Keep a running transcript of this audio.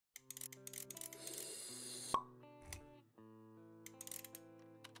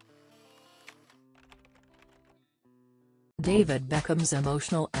David Beckham's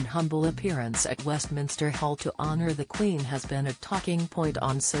emotional and humble appearance at Westminster Hall to honour the Queen has been a talking point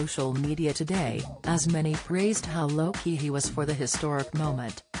on social media today, as many praised how low-key he was for the historic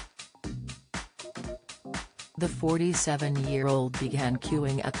moment. The 47-year-old began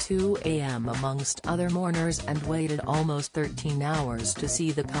queuing at 2 a.m. amongst other mourners and waited almost 13 hours to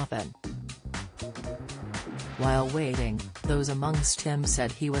see the coffin. While waiting, those amongst him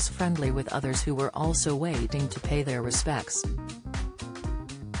said he was friendly with others who were also waiting to pay their respects.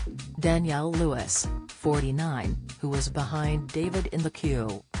 Danielle Lewis, 49, who was behind David in the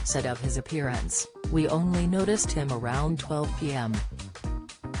queue, said of his appearance, "We only noticed him around 12 p.m.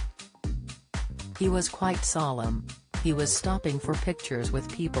 He was quite solemn. He was stopping for pictures with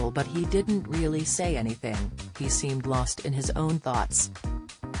people but he didn't really say anything, he seemed lost in his own thoughts.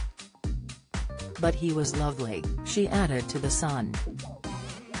 But he was lovely," she added to The Sun.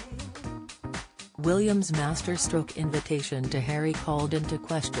 William's masterstroke invitation to Harry called into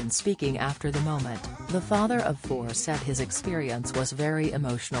question speaking after the moment. The father of four said his experience was very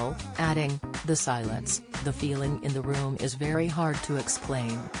emotional, adding, "The silence, the feeling in the room is very hard to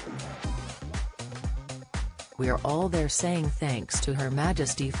explain. We're all there saying thanks to Her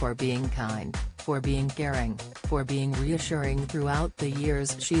Majesty for being kind, for being caring, for being reassuring throughout the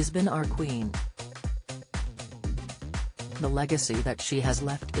years she's been our Queen. The legacy that she has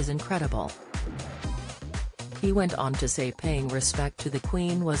left is incredible." He went on to say paying respect to the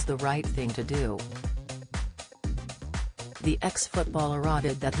Queen was the right thing to do. The ex-footballer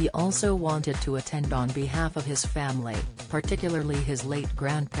added that he also wanted to attend on behalf of his family, particularly his late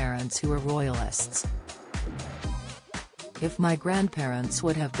grandparents who were royalists. "If my grandparents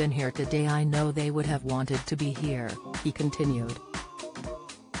would have been here today I know they would have wanted to be here," he continued.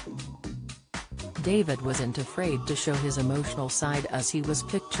 David wasn't afraid to show his emotional side as he was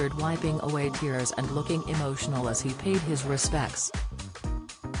pictured wiping away tears and looking emotional as he paid his respects.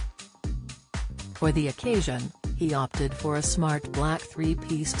 For the occasion, he opted for a smart black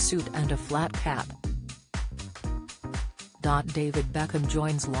three-piece suit and a flat cap. David Beckham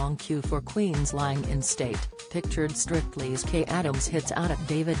joins long queue for Queen's lying in state, pictured Strictly's Kay Adams hits out at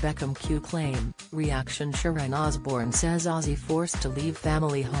David Beckham queue claim, reaction Sharon Osbourne says Aussie forced to leave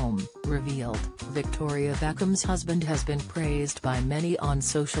family home, revealed, Victoria Beckham's husband has been praised by many on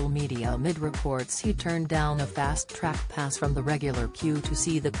social media amid reports he turned down a fast-track pass from the regular queue to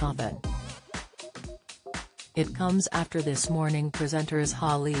see the coffin. It comes after this morning presenters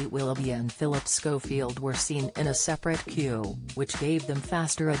Holly Willoughby and Philip Schofield were seen in a separate queue, which gave them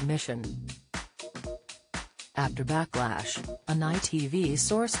faster admission. After backlash, an ITV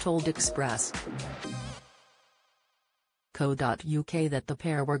source told Express.co.uk that the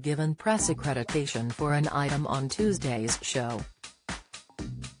pair were given press accreditation for an item on Tuesday's show.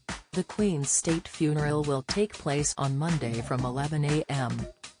 The Queen's state funeral will take place on Monday from 11 a.m.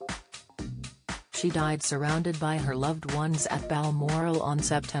 She died surrounded by her loved ones at Balmoral on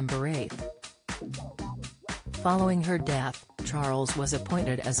September 8. Following her death, Charles was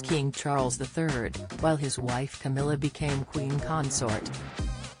appointed as King Charles III, while his wife Camilla became Queen Consort.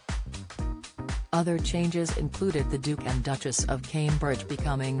 Other changes included the Duke and Duchess of Cambridge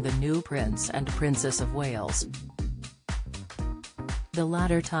becoming the new Prince and Princess of Wales. The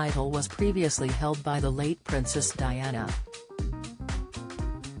latter title was previously held by the late Princess Diana.